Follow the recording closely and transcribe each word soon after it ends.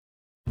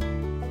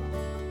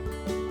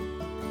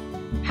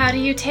How do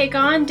you take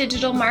on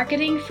digital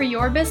marketing for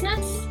your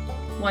business?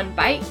 One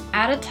bite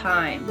at a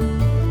time.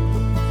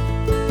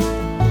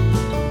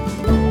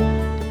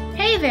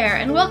 Hey there,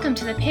 and welcome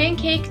to the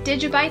Pancake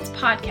Digibytes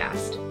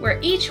podcast, where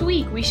each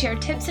week we share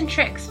tips and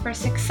tricks for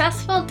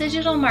successful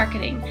digital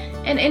marketing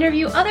and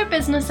interview other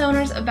business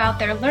owners about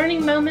their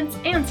learning moments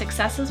and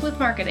successes with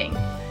marketing.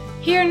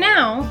 Here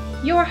now,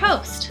 your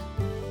host.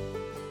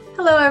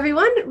 Hello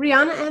everyone,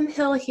 Rihanna M.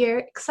 Hill here,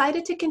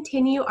 excited to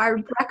continue our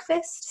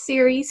breakfast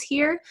series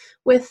here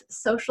with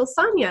Social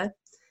Sonja.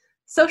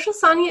 Social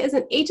Sonja is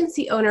an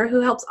agency owner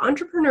who helps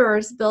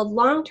entrepreneurs build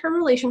long-term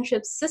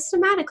relationships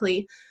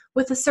systematically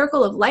with a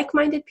circle of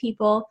like-minded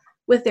people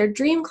with their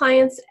dream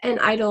clients and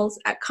idols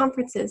at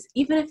conferences,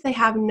 even if they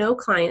have no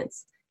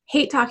clients,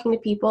 hate talking to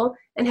people,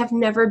 and have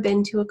never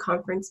been to a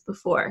conference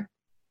before.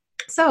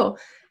 So,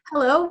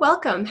 hello,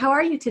 welcome. How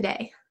are you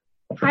today?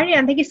 Hi,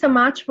 Rian. Thank you so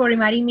much for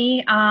inviting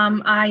me.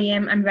 I'm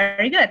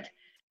very good.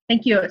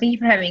 Thank you. Thank you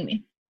for having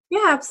me.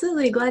 Yeah,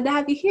 absolutely. Glad to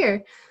have you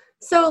here.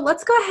 So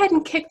let's go ahead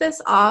and kick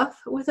this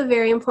off with a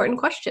very important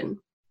question.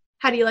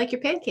 How do you like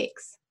your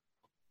pancakes?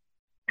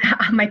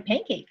 My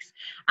pancakes.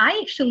 I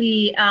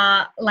actually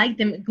like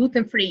them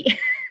gluten-free,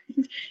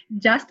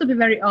 just to be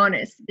very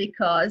honest,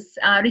 because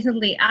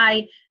recently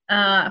I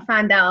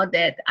found out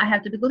that I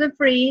have to be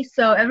gluten-free.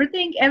 So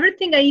everything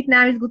I eat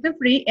now is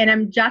gluten-free, and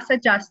I'm just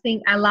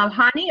adjusting. I love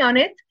honey on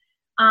it.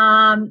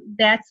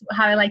 That's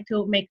how I like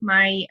to make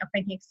my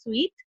pancakes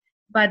sweet,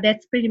 but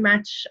that's pretty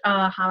much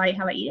how I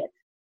eat it.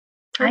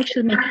 I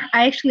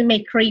actually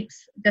make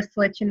crepes, just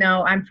to let you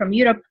know. I'm from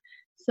Europe,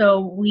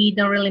 so we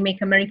don't really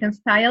make American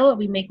style.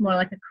 We make more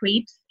like a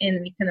crepes, and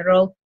we can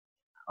roll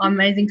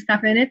amazing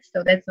stuff in it.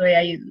 So that's the way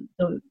I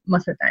do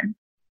most of the time.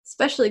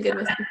 Especially good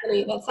with some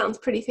honey. That sounds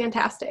pretty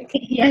fantastic.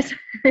 Yes,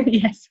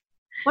 yes.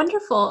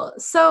 Wonderful.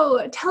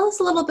 So tell us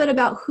a little bit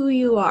about who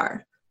you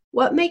are.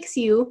 What makes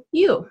you,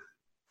 you?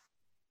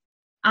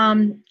 I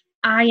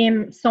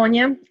am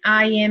Sonja.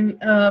 I am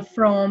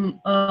from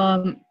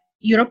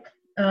Europe.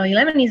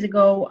 11 years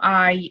ago,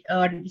 I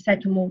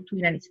decided to move to the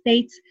United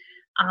States.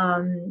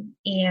 And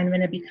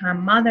when I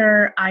became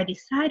mother, I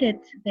decided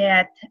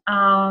that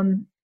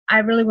I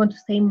really want to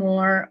stay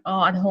more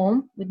at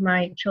home with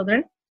my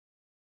children,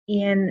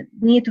 and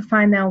need to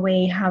find a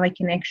way how I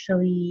can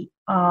actually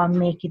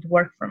make it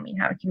work for me,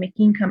 how I can make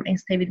income and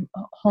stay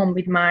home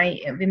with my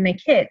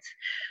kids.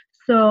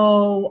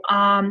 So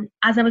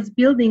as I was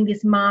building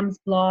this mom's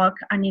blog,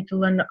 I need to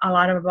learn a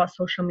lot about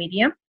social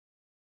media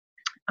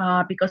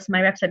because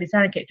my website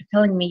designer kept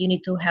telling me you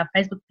need to have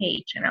Facebook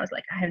page, and I was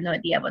like, I have no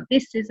idea what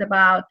this is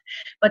about.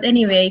 But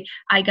anyway,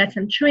 I got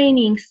some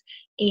trainings,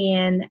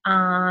 and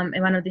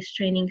one of these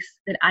trainings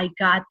that I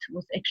got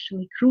was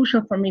actually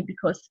crucial for me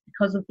because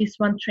of this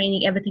one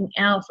training, everything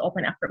else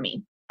opened up for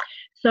me.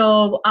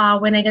 So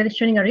when I got this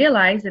training, I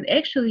realized that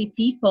actually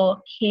people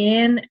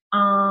can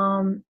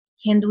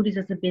do this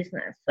as a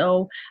business.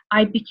 So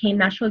I became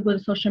naturally good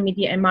at social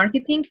media and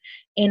marketing,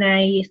 and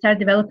I started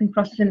developing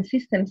processes and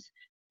systems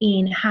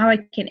in how I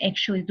can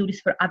actually do this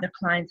for other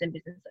clients and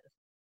businesses.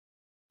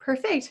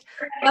 Perfect.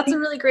 That's a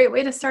really great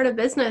way to start a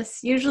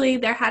business. Usually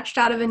they're hatched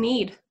out of a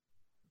need.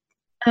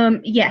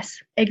 Yes,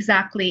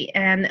 exactly.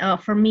 And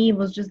for me, it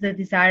was just the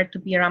desire to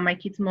be around my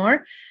kids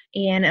more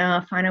and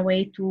find a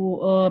way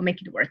to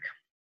make it work.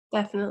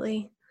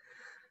 Definitely.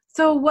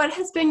 So what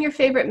has been your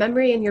favorite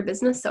memory in your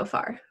business so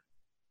far?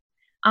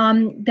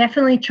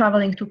 Definitely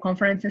traveling to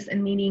conferences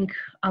and meeting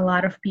a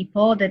lot of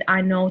people that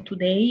I know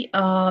today,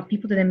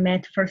 people that I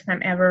met first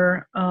time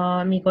ever,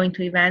 me going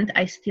to event.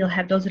 I still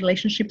have those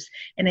relationships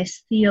and I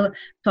still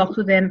talk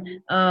to them.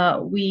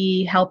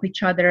 We help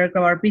each other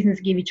grow our business,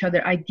 give each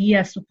other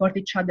ideas, support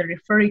each other,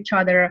 refer each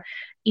other.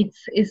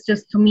 It's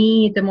just, to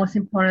me, the most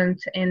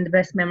important and the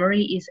best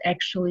memory is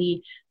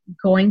actually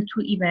going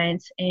to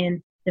events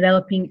and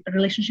developing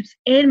relationships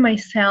and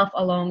myself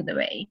along the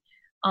way.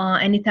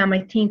 Anytime I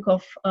think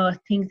of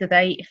things that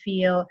I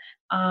feel,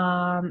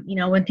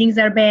 when things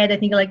are bad, I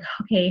think like,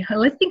 okay,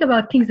 let's think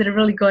about things that are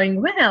really going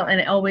well.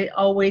 And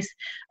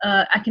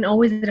I can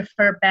always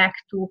refer back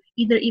to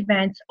either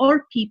events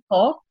or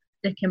people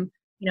that can,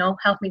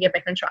 help me get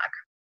back on track.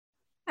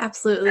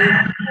 Absolutely.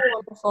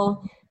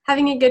 Wonderful.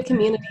 Having a good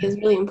community is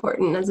really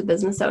important as a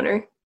business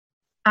owner.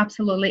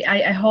 Absolutely.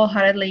 I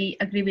wholeheartedly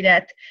agree with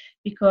that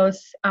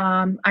because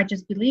I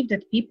just believe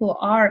that people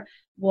are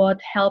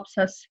what helps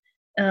us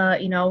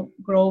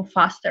grow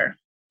faster.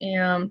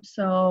 And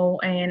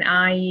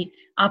I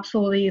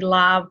absolutely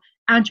love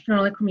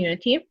entrepreneurial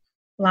community,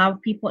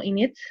 love people in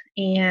it,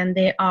 and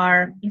they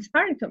are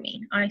inspiring to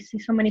me. I see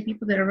so many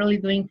people that are really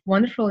doing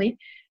wonderfully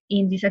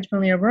in this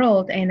entrepreneurial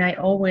world, and I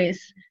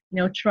always,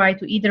 try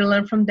to either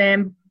learn from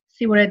them,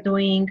 see what they're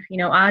doing,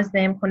 ask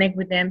them, connect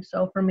with them.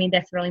 So for me,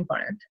 that's really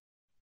important.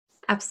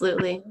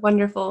 Absolutely.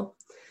 Wonderful.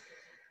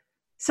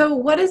 So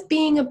what does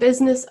being a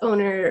business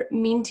owner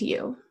mean to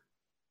you?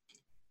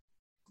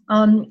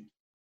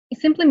 It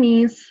simply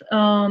means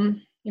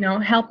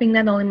helping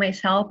not only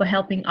myself, but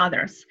helping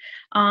others.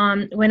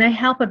 When I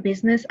help a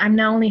business, I'm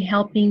not only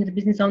helping the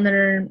business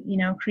owner,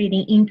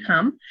 creating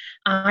income,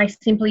 I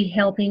simply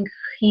helping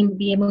him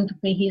be able to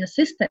pay his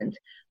assistant,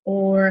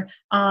 or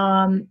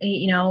or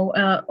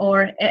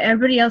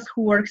everybody else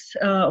who work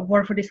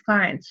for these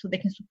clients so they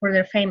can support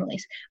their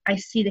families. I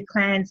see the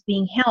clients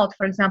being held.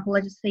 For example,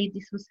 let's just say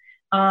this was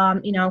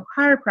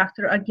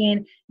chiropractor.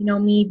 Again,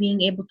 me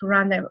being able to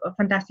run the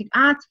fantastic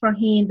ads for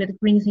him that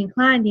brings in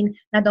client in,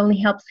 not only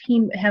helps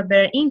him have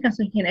better income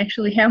so he can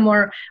actually have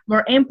more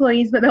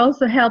employees, but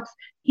also helps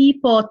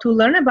people to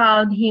learn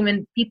about him,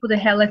 and people that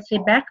have, let's say,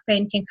 back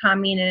pain can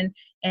come in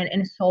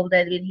and solve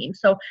that with him.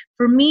 So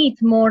for me,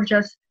 it's more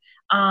just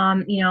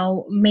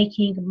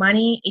making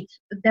money. It's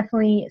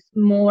definitely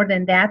more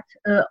than that.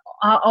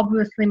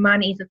 Obviously,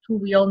 money is a tool.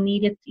 We all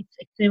need it. It's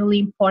extremely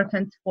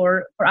important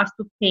for us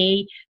to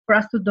pay, for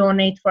us to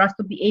donate, for us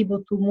to be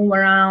able to move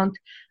around.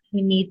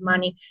 We need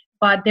money.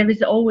 But there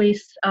is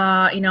always,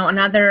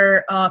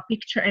 another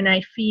picture. And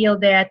I feel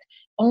that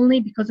only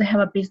because I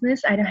have a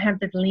business, I don't have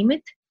that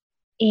limit.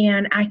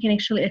 And I can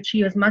actually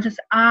achieve as much as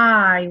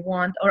I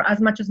want, or as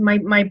much as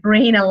my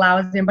brain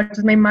allows me, but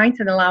as my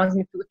mindset allows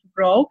me to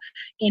grow.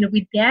 And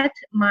with that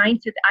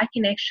mindset, I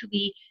can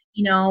actually,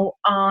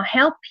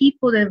 help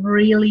people that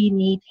really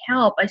need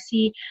help. I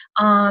see,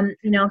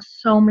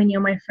 so many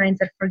of my friends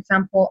that, for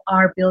example,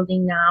 are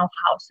building now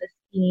houses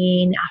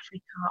in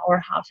Africa,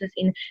 or houses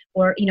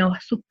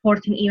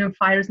supporting even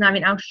fires now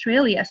in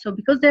Australia. So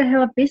because they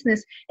have a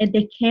business and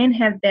they can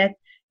have that,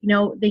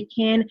 they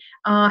can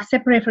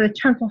separate for a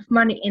chunk of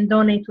money and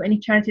donate to any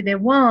charity they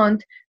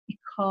want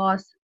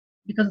because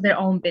of their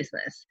own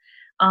business.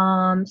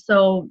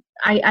 So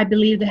I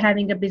believe that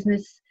having a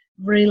business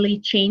really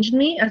changed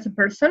me as a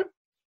person.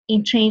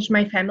 It changed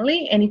my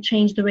family, and it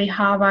changed the way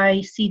how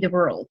I see the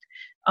world.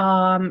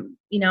 I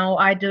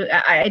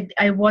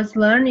was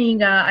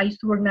learning. I used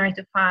to work 9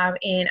 to 5,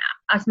 and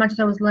as much as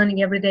I was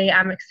learning every day,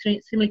 I'm an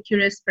extremely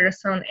curious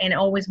person and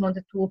always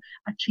wanted to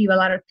achieve a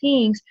lot of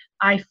things.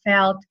 I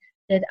felt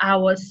that I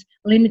was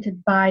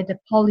limited by the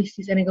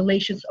policies and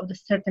regulations of the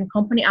certain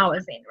company I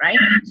was in, right?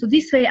 So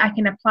this way I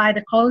can apply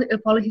the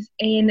policies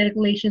and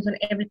regulations on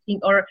everything,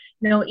 or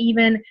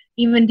even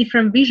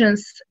different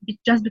visions,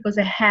 just because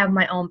I have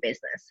my own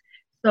business.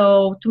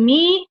 So to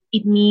me,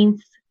 it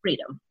means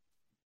freedom.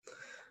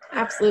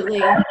 Absolutely.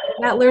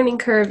 That learning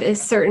curve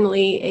is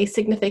certainly a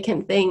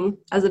significant thing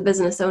as a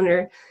business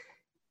owner.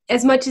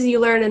 As much as you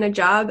learn in a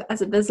job,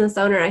 as a business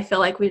owner, I feel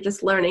like we're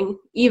just learning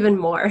even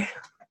more.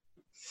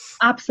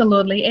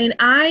 Absolutely. And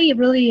I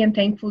really am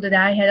thankful that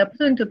I had the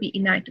opportunity to be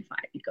in 9 to 5,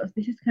 because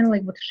this is kind of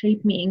like what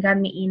shaped me and got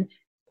me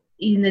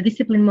in the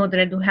discipline mode that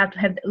I do have to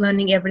have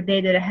learning every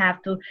day, that I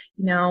have to,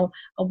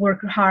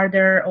 work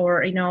harder,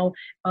 or,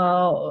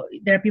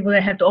 there are people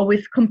that have to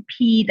always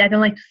compete. I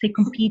don't like to say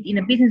compete in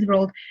a business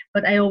world,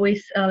 but I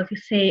always like to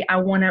say I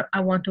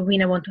want to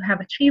win. I want to have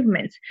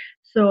achievements.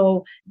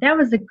 So that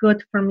was a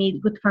good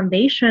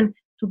foundation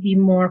to be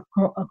more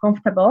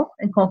comfortable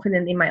and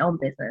confident in my own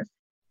business.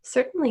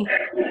 Certainly.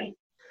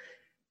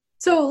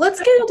 So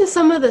let's get into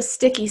some of the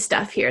sticky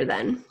stuff here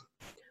then.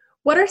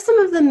 What are some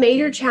of the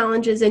major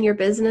challenges in your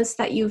business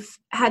that you've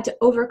had to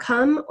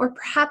overcome, or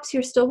perhaps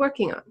you're still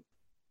working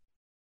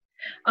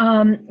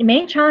on?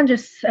 Main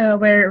challenges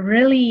were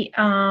really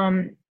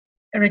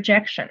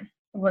rejection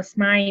was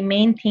my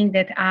main thing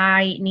that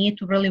I need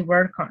to really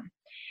work on.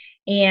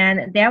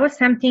 And that was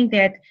something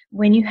that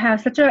when you have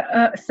such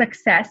a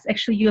success,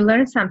 actually you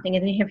learn something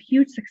and then you have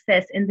huge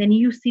success, and then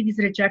you see these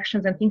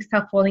rejections and things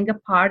start falling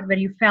apart, where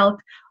you felt,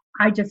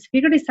 I just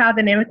figured this out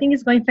and everything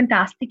is going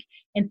fantastic,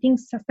 and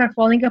things start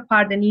falling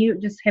apart and you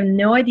just have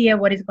no idea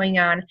what is going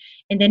on.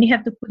 And then you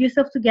have to put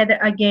yourself together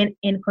again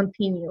and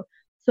continue.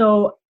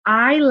 So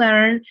I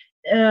learned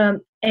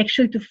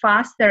actually to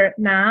faster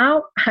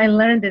now. I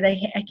learned that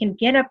I can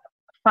get up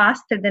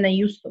faster than I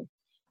used to.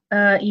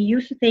 It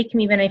used to take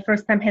me, when I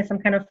first time had some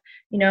kind of,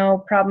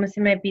 problems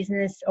in my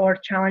business or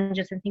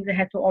challenges and things I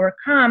had to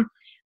overcome,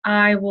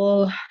 I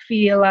will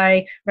feel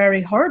like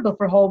very horrible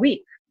for a whole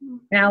week.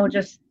 And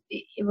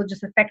it will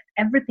just affect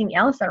everything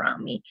else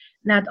around me,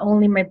 not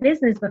only my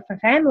business, but my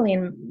family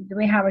and the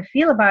way how I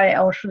feel about it.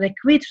 Or should I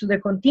quit? Should I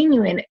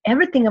continue? And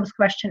everything I was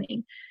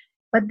questioning.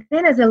 But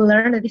then as I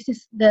learned that this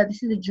is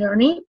the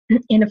journey,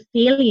 and a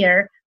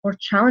failure or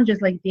challenges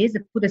like this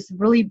that put us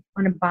really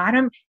on the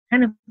bottom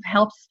kind of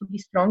helps to be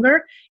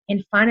stronger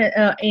and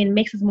and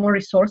makes us more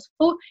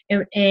resourceful,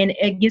 and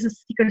it gives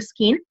us thicker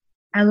skin.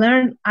 I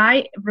learned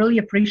I really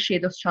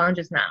appreciate those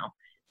challenges now,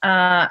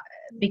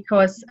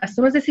 because as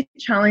soon as I see a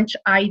challenge,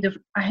 I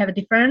have a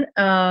different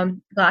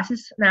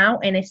glasses now,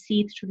 and I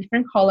see it through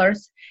different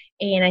colors,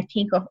 and I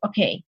think of,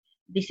 okay,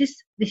 this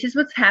is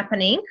what's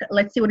happening.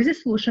 Let's see, what is the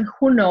solution?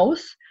 Who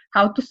knows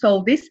how to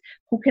solve this?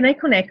 Who can I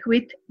connect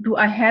with? Do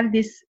I have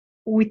this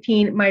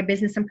within my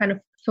business, some kind of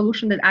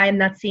solution that I am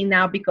not seeing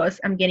now because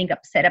I'm getting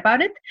upset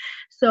about it?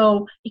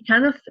 So it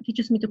kind of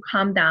teaches me to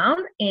calm down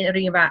and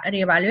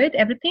reevaluate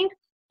everything,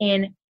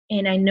 and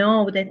And I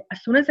know that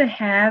as soon as I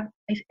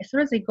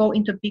go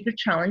into bigger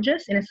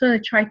challenges, and as soon as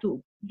I try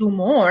to do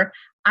more,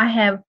 I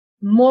have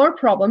more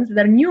problems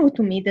that are new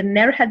to me that I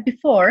never had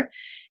before.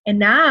 And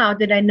now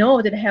that I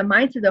know that I have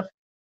mindset of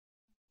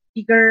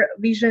bigger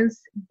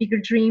visions, bigger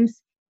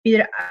dreams,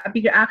 bigger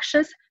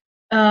actions,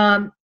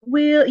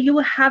 you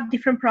will have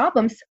different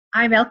problems.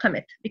 I welcome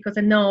it because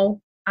I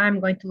know I'm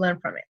going to learn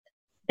from it.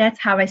 That's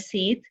how I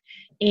see it.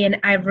 And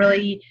I'm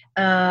very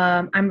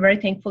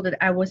thankful that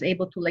I was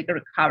able to like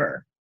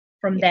recover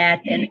from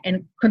that and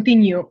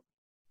continue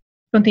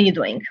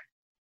doing.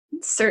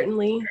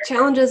 Certainly.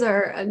 Challenges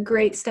are a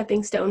great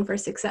stepping stone for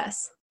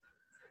success.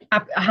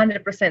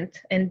 100%.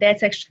 And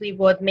that's actually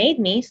what made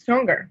me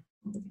stronger.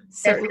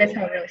 Certainly. That's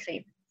how I really see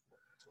it.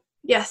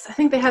 Yes, I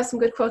think they have some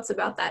good quotes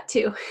about that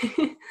too.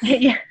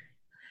 Yeah.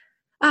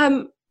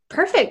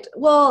 Perfect.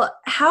 Well,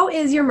 how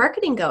is your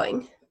marketing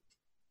going?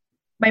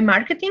 My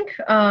marketing,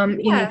 you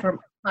mean for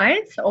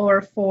clients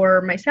or for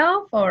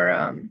myself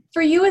or?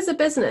 For you as a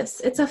business.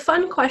 It's a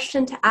fun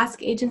question to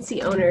ask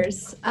agency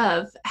owners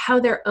of how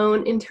their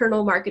own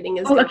internal marketing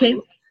is going. Okay.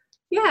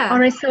 Yeah. All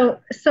right. So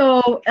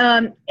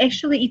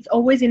actually, it's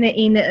always in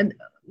a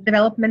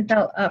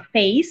developmental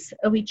phase,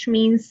 which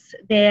means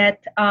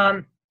that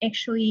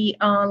actually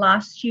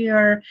last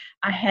year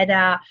I had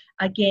I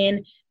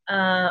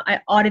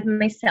audited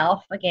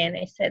myself again.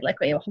 I said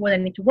like, okay, what I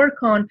need to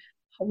work on,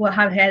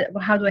 how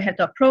do I have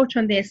to approach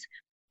on this,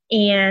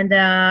 and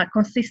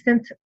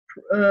consistent,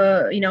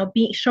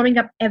 showing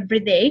up every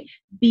day,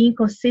 being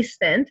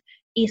consistent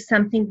is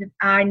something that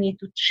I need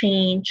to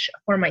change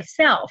for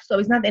myself. So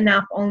it's not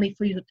enough only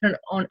for you to turn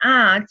on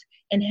ads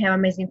and have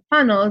amazing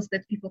funnels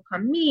that people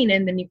come in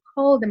and then you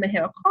call them and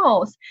have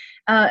calls.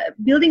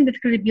 Building that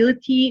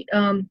credibility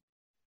and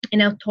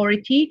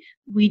authority,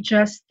 we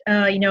just,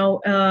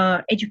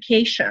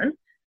 education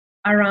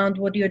around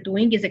what you're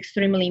doing is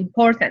extremely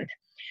important.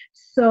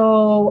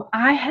 So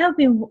I have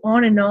been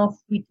on and off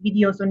with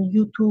videos on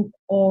YouTube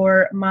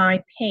or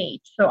my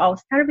page. So I'll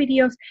start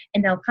videos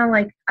and I'll kind of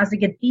like, as I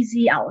get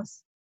busy, I'll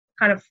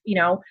kind of,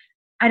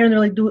 I don't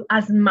really do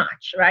as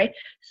much, right?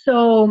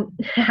 So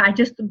I'll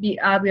be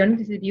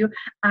honest with you,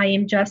 I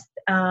am just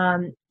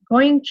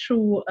going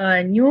through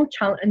a new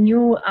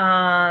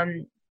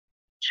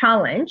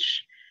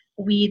challenge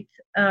with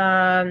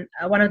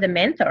one of the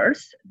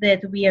mentors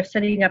that we are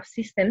setting up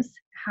systems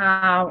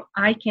how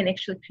I can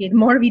actually create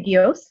more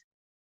videos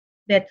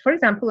that, for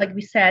example, like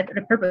we said,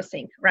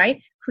 repurposing, right?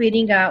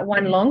 Creating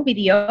one long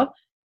video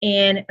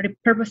and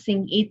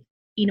repurposing it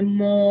in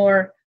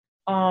more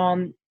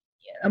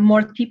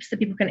tips that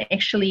people can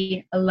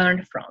actually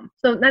learn from.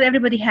 So not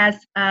everybody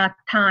has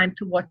time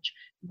to watch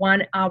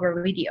 1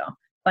 hour video,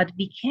 but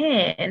we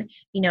can,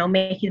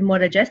 make it more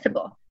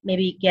digestible.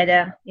 Maybe get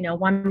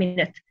 1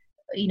 minute,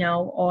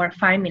 or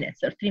 5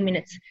 minutes or 3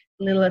 minutes,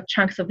 little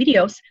chunks of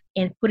videos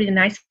and put it in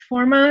a nice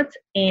format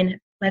and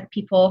let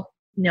people,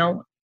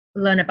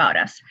 learn about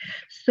us.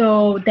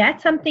 So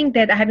that's something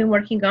that I have been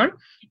working on.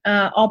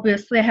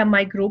 Obviously, I have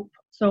my group,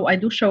 so I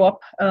do show up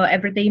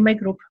every day in my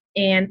group,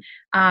 and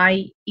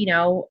I,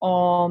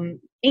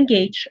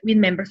 engage with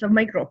members of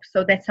my group.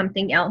 So that's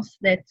something else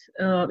that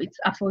it's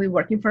absolutely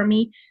working for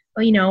me,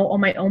 on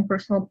my own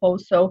personal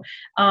post. So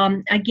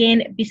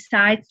again,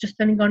 besides just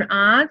turning on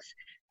ads,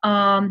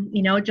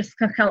 just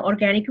kind of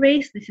organic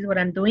ways, this is what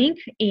I'm doing,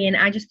 and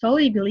I just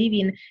totally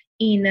believe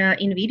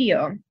in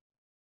video.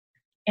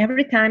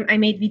 Every time I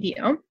made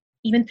video,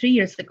 even 3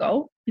 years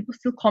ago, people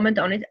still comment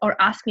on it or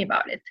ask me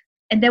about it.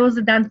 And that was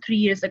done 3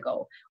 years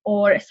ago.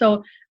 Or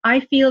so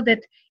I feel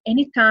that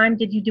anytime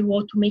that you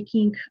devote to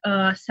making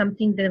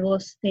something that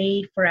will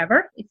stay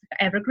forever, it's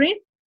evergreen,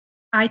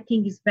 I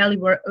think it's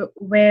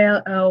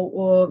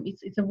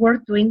it's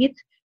worth doing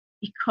it.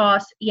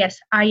 Because yes,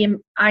 I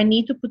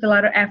need to put a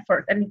lot of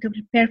effort. I need to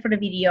prepare for the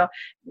video,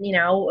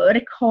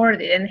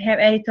 record it and have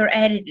editor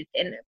edit it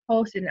and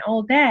post it and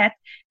all that.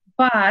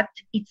 But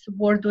it's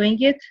worth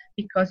doing it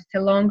because it's a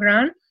long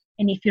run.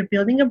 And if you're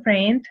building a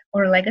brand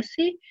or a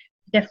legacy,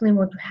 you definitely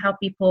want to help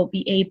people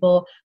be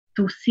able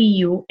to see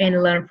you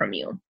and learn from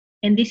you.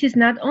 And this is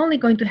not only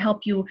going to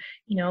help you,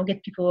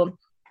 get people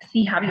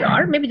see how you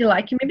are. Maybe they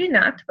like you, maybe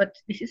not, but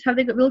this is how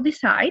they will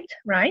decide,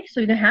 right? So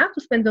you don't have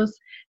to spend those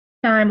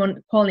time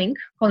on calling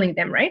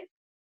them, right?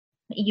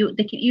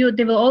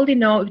 They will already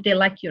know if they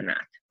like you or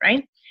not,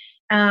 right?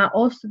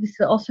 Also, this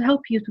will also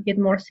help you to get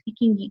more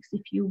speaking gigs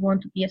if you want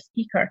to be a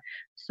speaker.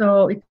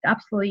 So it's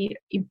absolutely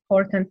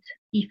important,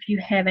 if you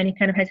have any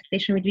kind of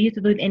hesitation with video, to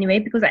do it anyway,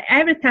 because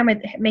every time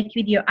I make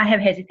video, I have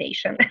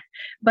hesitation,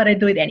 but I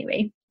do it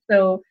anyway.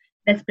 So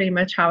that's pretty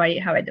much how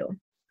I do.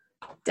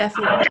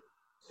 Definitely.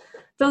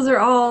 Those are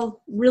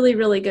all really,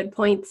 really good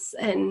points,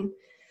 and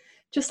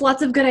just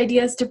lots of good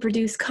ideas to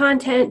produce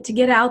content, to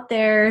get out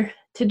there,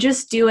 to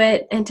just do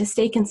it, and to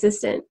stay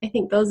consistent. I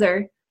think those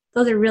are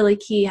really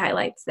key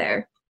highlights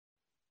there.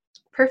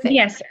 Perfect.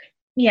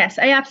 Yes,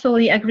 I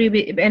absolutely agree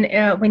with.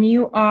 And when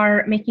you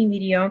are making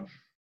video,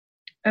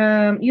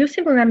 you're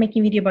simply not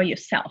making video about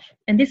yourself,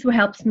 and this will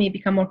helps me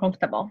become more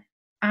comfortable.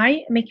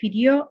 I make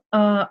video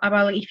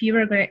about like, if you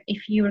were going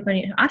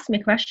to ask me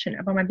a question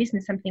about my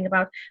business, something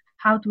about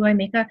why do I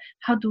need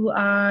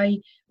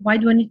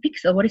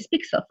pixel? What is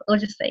pixel?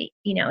 Let's just say,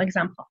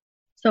 example.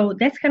 So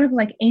that's kind of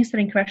like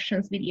answering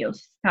questions video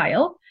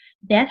style.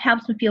 That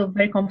helps me feel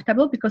very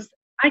comfortable because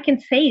I can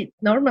say it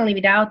normally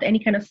without any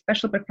kind of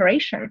special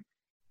preparation,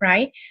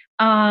 right?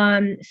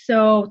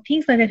 So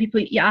things like that,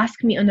 people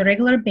ask me on a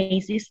regular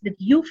basis that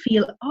you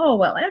feel, oh,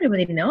 well,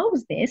 everybody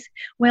knows this.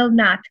 Well,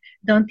 not.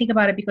 Don't think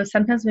about it, because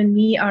sometimes when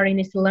we are in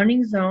this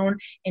learning zone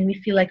and we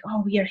feel like,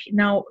 oh, we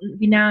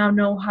now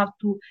know how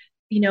to,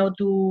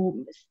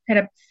 do set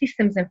up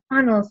systems and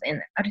funnels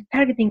and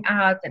targeting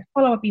ads and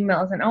follow-up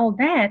emails and all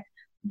that.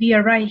 We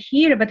are right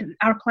here, but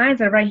our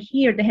clients are right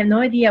here. They have no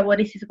idea what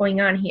is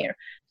going on here.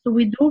 So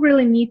we do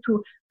really need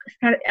to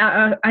start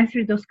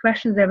answering those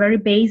questions that are very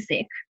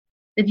basic,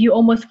 that you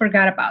almost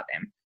forgot about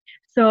them.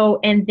 So,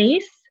 and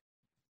this,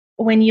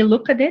 when you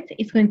look at it,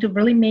 it's going to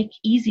really make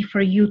easy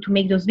for you to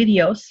make those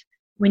videos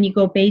when you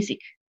go basic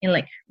and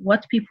like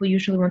what people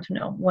usually want to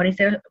know. What is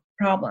their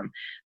problem?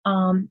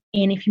 And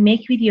if you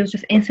make videos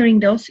just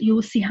answering those, you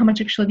will see how much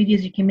actual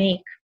videos you can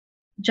make.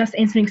 Just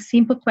answering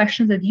simple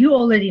questions that you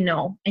already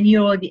know and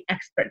you're already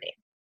expert in.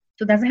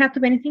 So it doesn't have to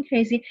be anything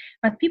crazy,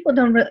 but people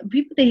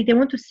they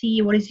want to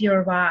see what is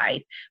your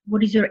vibe,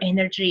 what is your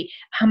energy,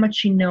 how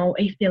much you know,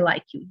 if they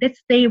like you.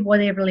 That's what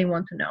they really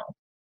want to know.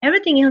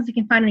 Everything else you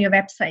can find on your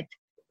website.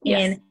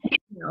 Yes.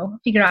 And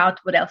figure out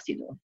what else you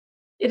do.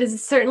 It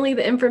is certainly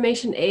the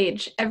information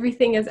age.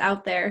 Everything is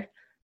out there.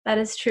 That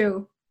is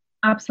true.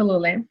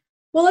 Absolutely.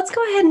 Well, let's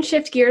go ahead and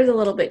shift gears a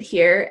little bit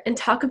here and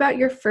talk about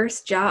your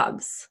first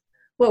jobs.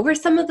 What were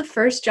some of the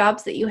first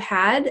jobs that you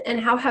had,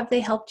 and how have they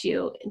helped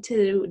you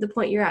to the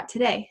point you're at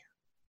today?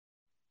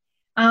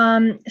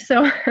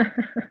 So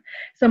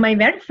my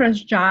very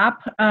first job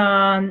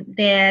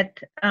that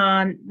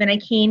when I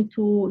came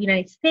to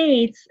United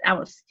States, I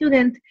was a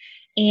student,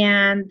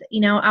 and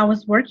I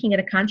was working at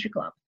a country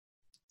club,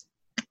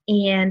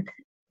 and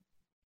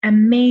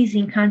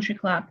amazing country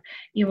club.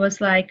 It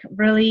was like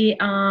really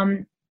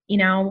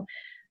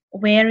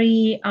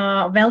very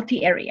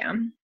wealthy area,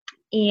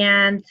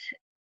 and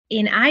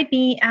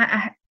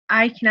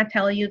I cannot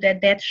tell you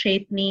that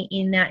shaped me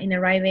in a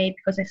right way,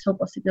 because I saw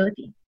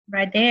possibility.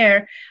 Right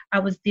there, I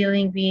was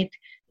dealing with,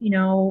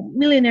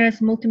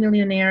 millionaires,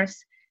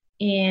 multimillionaires,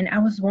 and I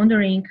was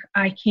wondering,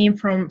 I came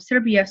from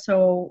Serbia,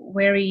 so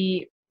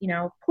very,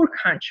 poor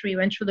country,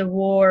 went through the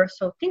war,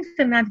 so things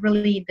are not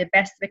really the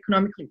best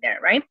economically there,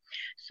 right?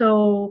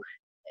 So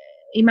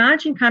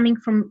imagine coming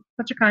from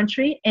such a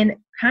country and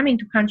coming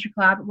to country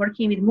club,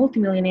 working with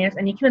multimillionaires,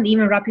 and you cannot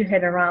even wrap your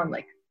head around,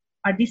 like,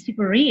 are these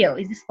people real?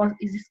 Is this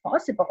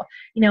possible?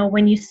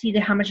 When you see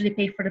how much they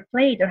pay for the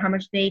plate, or how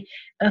much they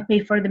pay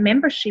for the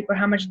membership, or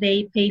how much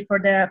they pay for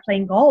the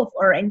playing golf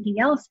or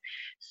anything else.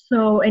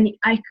 So, and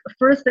I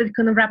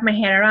couldn't wrap my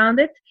head around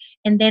it.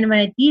 And then when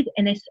I did,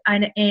 and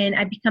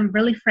I become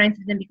really friends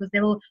with them, because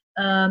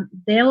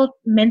they'll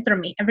mentor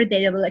me every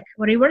day. They'll be like,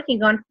 "What are you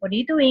working on? What are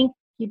you doing?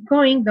 Keep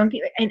going. Don't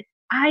keep." And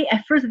I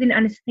at first didn't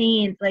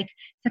understand like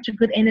such a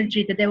good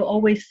energy that they will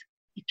always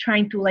be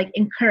trying to like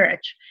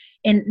encourage.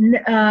 And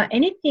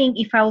anything,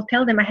 if I will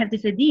tell them I have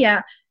this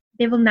idea,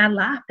 they will not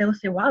laugh. They will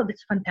say, wow,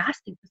 that's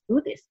fantastic. Let's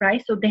do this,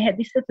 right? So they had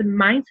this sort of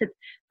mindset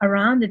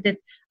around it that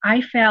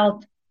I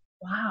felt,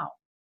 wow,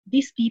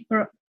 these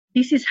people,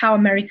 this is how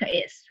America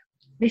is.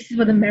 This is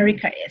what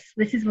America is.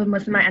 This is what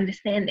was my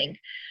understanding.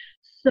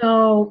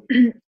 So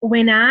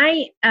when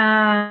I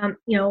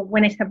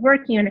started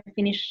working and I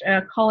finished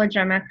college,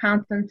 I'm an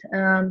accountant.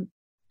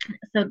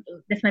 So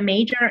that's my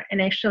major,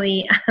 and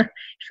actually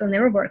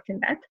never worked in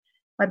that.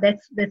 But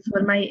that's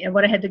what I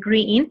had a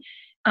degree in.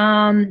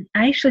 I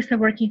actually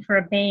started working for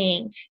a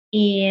bank,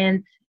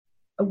 and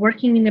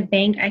working in a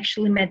bank, I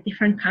actually met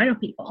different kind of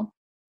people.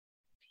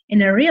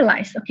 And I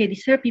realized, okay,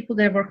 these are people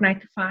that work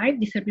 9 to 5.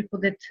 These are people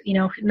that,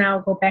 now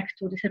go back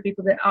to, these are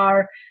people that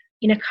are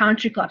in a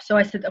country club. So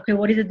I said, okay,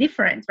 what is the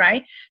difference,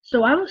 right?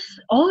 So I was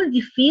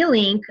already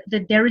feeling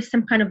that there is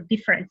some kind of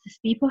difference. These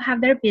people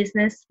have their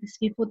business, these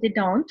people, they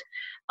don't.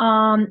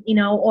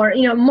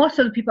 Most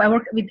of the people I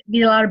work with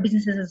a lot of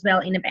businesses as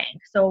well in a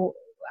bank. So,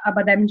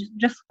 but I'm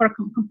just for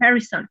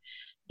comparison,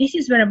 this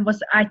is when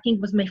I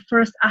think was my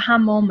first aha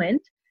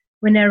moment,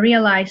 when I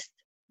realized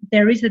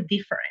there is a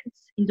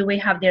difference in the way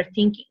how they're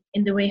thinking,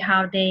 in the way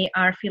how they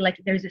feel like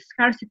there is a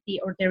scarcity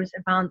or there is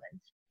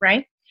abundance,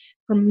 right?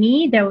 For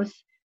me, there was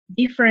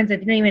difference I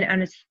didn't even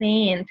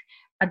understand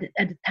at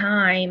the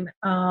time.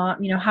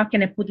 How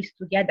can I put this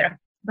together?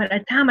 But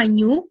at the time I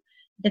knew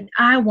that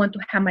I want to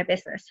have my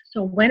business.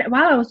 So while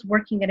I was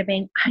working at a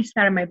bank, I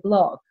started my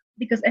blog,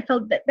 because I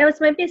felt that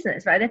was my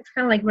business, right? That's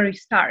kind of like where you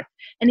start.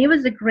 And it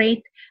was a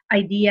great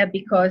idea,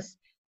 because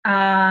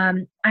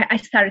I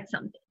started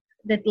something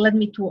that led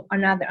me to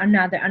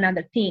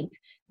another thing.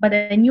 But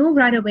I knew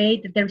right away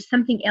that there was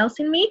something else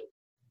in me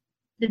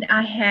that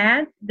I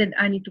had that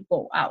I need to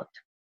go out.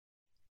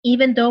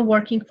 Even though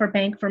working for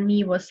bank for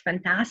me was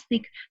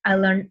fantastic, I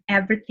learned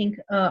everything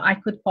I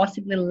could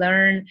possibly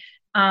learn,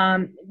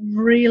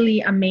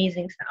 really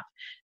amazing stuff.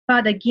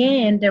 But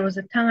again, there was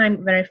a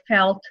time where I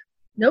felt,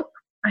 nope,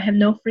 I have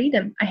no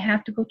freedom. I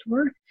have to go to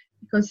work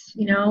because,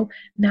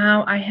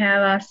 now I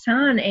have a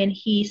son and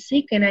he's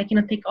sick and I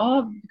cannot take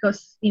off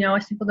because, I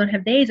simply don't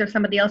have days, or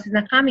somebody else is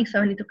not coming,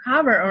 so I need to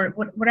cover, or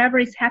whatever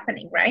is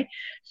happening, right?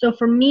 So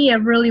for me, I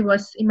really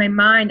was, in my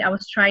mind, I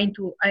was starting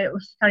to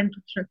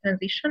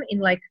transition in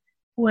like,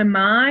 who am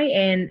I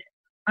and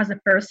as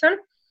a person.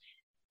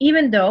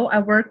 Even though I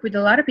work with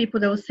a lot of people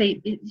that will say,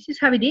 this is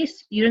how it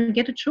is. You don't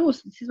get to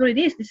choose. This is what it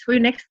is. This is for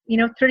your next,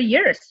 30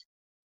 years.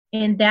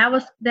 And that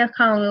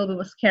kind of a little bit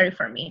was scary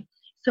for me.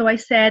 So I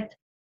said,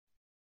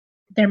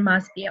 there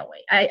must be a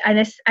way.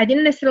 I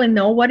didn't necessarily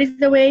know what is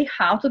the way,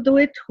 how to do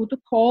it, who to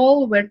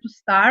call, where to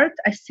start.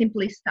 I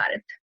simply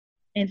started.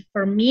 And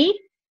for me,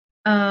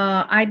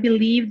 I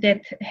believe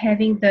that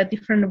having the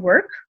different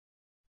work,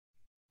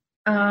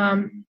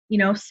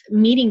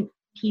 meeting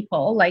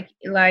people like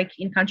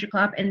in country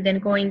club, and then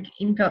going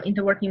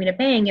into working with a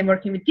bank and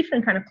working with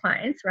different kind of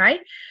clients,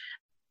 right,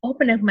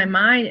 opened up my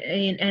mind,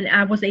 and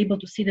I was able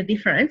to see the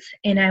difference,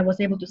 and I was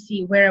able to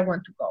see where I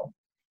want to go,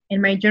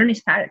 and my journey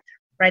started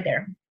right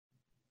there.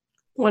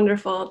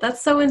 Wonderful.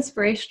 That's so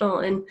inspirational,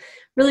 and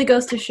really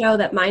goes to show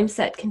that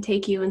mindset can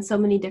take you in so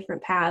many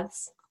different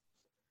paths.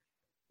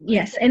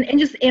 Yes, and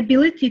just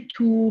ability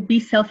to be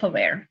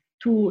self-aware,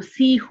 to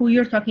see who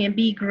you're talking and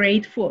be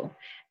grateful,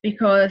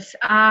 because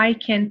I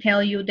can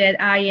tell you that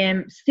I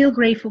am still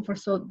grateful for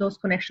those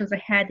connections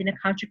I had in a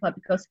country club,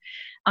 because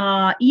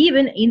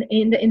even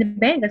in the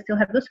bank I still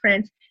have those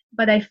friends,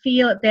 but I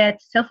feel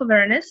that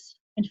self-awareness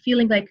and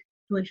feeling like,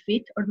 do I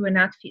fit or do I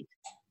not fit?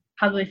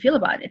 How do I feel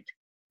about it?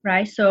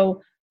 Right?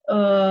 So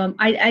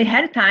I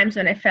had times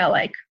when I felt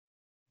like,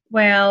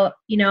 well,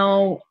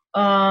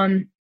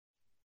 why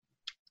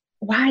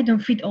I don't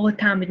fit all the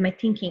time with my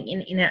thinking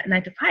in a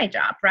 9-to-5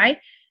 job, right?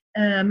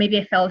 Maybe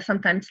I felt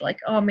sometimes like,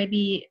 oh,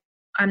 maybe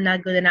I'm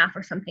not good enough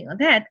or something like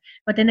that.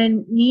 But then I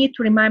need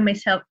to remind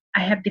myself,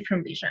 I have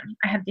different vision.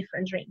 I have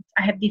different dreams.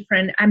 I'm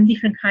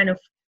different kind of,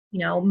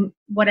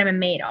 what I'm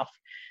made of.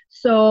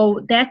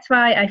 So that's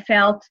why I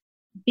felt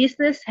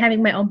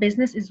having my own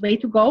business is way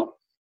to go.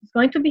 It's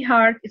going to be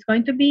hard. It's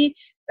going to be,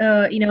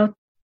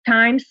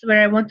 times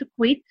where I want to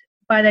quit,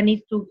 but I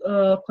need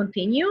to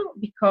continue,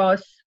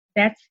 because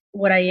that's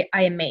what I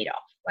am made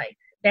of. Like,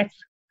 that's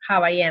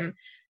how I am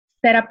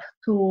set up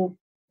to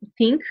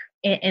think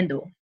and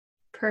do.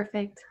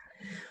 Perfect.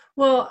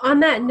 Well, on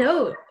that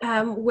note,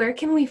 where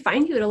can we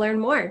find you to learn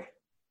more?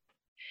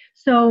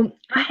 So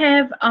I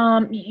have,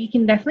 you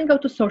can definitely go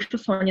to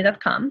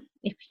socialsonja.com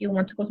if you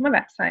want to go to my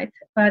website.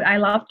 But I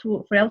love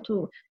to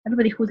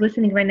everybody who's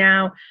listening right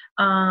now,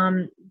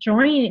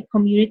 join a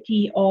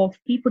community of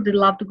people that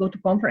love to go to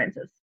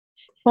conferences.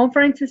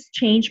 Conferences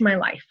changed my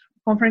life.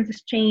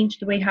 Conferences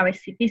changed the way how I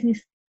see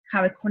business,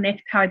 how I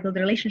connect, how I build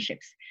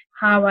relationships,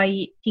 how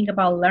I think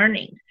about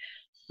learning.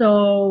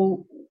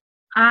 So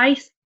I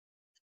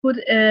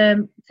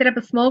set up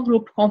a small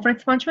group,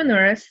 conference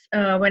entrepreneurs.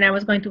 When I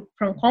was going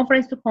from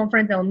conference to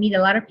conference, I'll meet a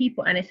lot of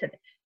people, and I said,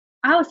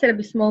 I'll set up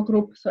a small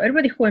group. So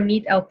everybody who I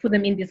meet, I'll put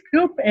them in this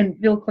group, and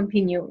we'll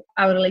continue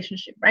our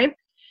relationship, right?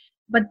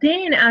 But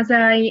then, as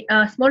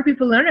small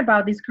people learn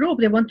about this group,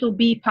 they want to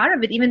be part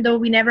of it, even though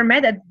we never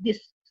met at the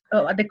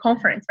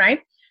conference, right?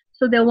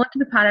 So they'll want to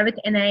be part of it,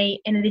 and I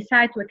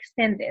decide to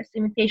extend this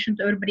invitation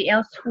to everybody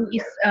else who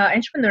is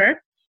entrepreneur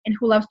and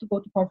who loves to go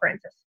to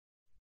conferences.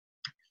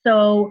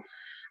 So,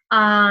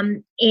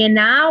 and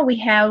now we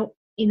have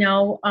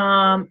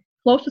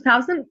close to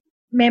 1,000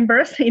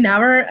 members in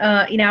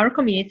our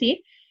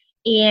community,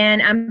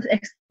 and I'm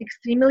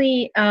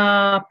extremely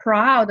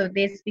proud of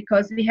this,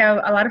 because we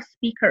have a lot of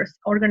speakers,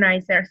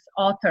 organizers,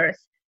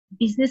 authors,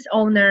 business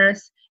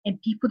owners,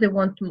 and people that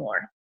want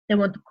more. They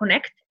want to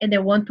connect, and they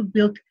want to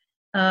build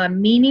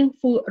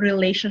meaningful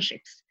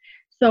relationships.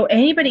 So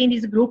anybody in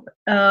this group,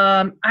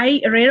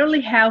 I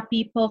rarely have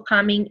people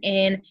coming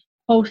and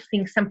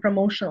posting some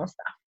promotional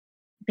stuff.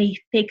 They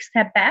take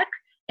step back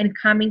and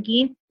coming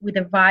in with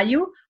a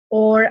value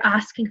or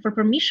asking for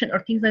permission or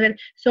things like that.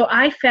 So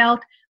I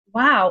felt,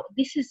 wow,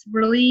 this is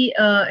really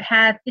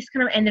have this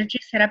kind of energy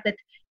set up that,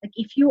 like,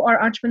 if you are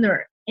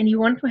entrepreneur and you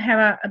want to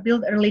have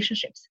build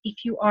relationships,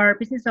 if you are a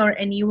business owner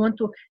and you want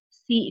to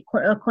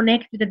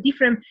connect with the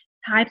different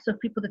types of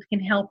people that can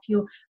help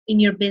you in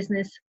your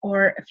business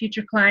or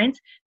future clients,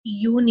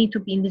 you need to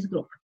be in this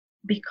group,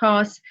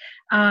 because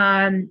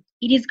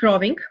it is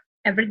growing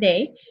every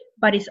day,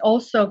 but it's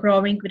also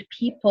growing with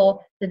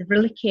people that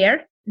really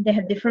care. They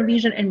have different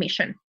vision and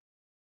mission.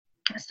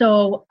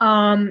 So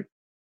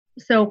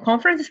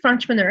Conferences for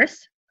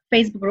Entrepreneurs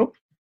Facebook group,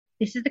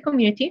 this is the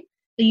community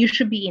that you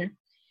should be in.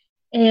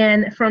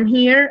 And from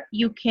here,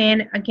 you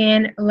can,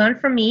 again, learn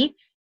from me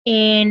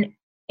and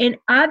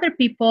other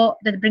people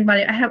that bring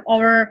value. I have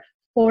over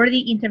 40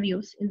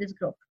 interviews in this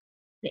group.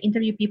 They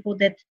interview people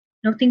that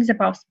know things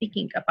about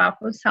speaking, about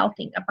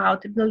consulting,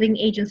 about building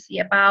agency,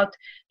 about,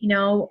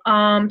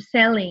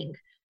 selling,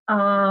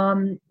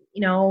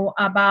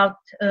 about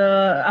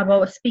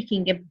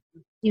speaking,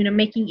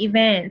 making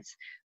events,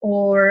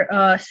 or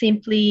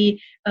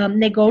simply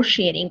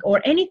negotiating,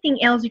 or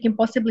anything else you can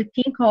possibly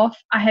think of.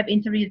 I have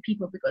interviewed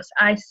people because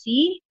I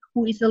see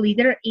who is a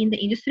leader in the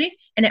industry,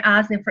 and I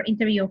ask them for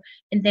interview,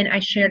 and then I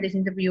share this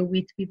interview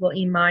with people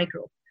in my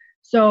group.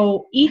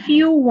 So if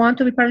you want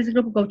to be part of this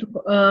group, go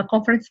to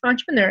Conference for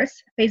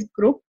Entrepreneurs Facebook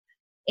group,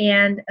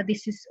 and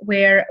this is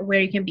where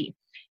you can be.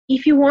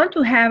 If you want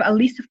to have a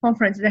list of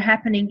conferences that are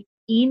happening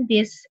in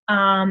this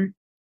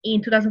in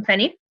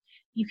 2020,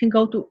 you can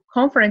go to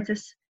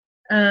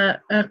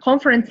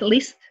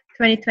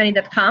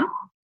conferencelist2020.com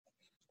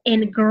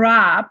and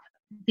grab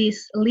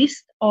this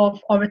list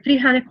of over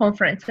 300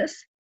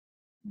 conferences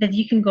that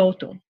you can go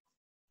to.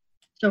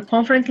 So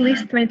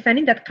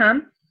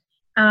conferencelist2020.com,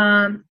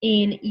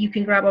 and you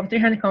can grab over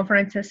 300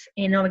 conferences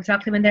and know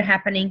exactly when they're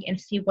happening and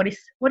see what is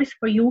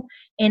for you.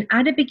 And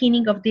at the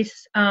beginning of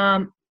this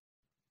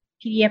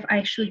PDF, I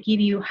actually give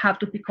you how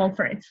to pick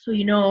conference, so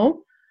you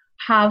know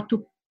how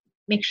to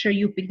make sure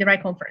you pick the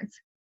right conference.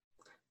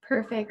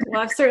 Perfect.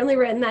 Well, I've certainly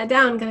written that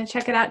down. I'm going to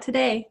check it out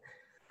today.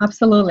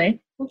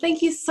 Absolutely. Well,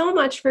 thank you so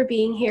much for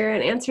being here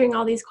and answering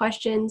all these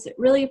questions.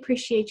 Really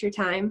appreciate your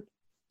time.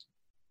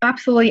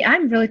 Absolutely.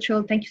 I'm really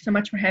thrilled. Thank you so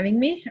much for having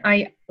me.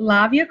 I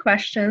love your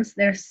questions.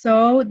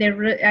 Some of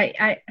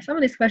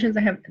these questions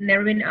I have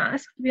never been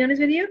asked, to be honest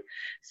with you.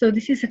 So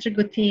this is such a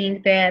good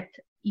thing that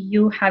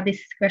you have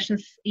these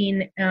questions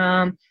in,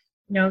 to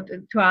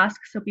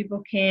ask, so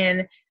people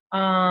can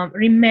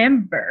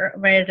remember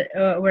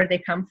where they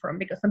come from,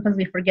 because sometimes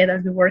we forget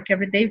as we work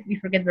every day, we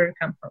forget where we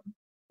come from.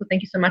 So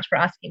thank you so much for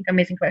asking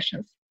amazing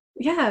questions.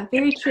 Yeah,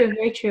 very true.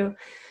 Very true.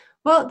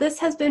 Well, this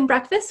has been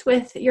Breakfast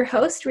with your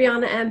host,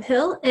 Rihanna M.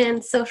 Hill,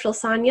 and Social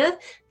Sonja.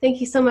 Thank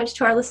you so much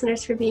to our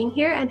listeners for being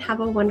here, and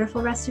have a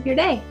wonderful rest of your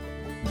day.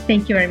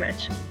 Thank you very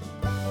much.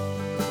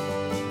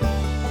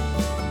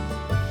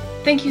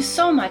 Thank you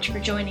so much for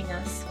joining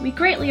us. We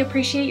greatly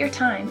appreciate your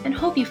time and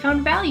hope you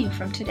found value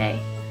from today.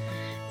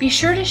 Be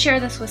sure to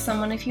share this with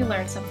someone if you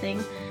learned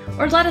something,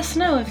 or let us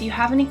know if you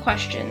have any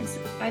questions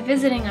by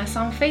visiting us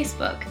on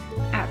Facebook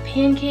at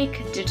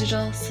Pancake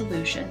Digital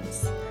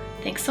Solutions.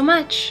 Thanks so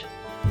much.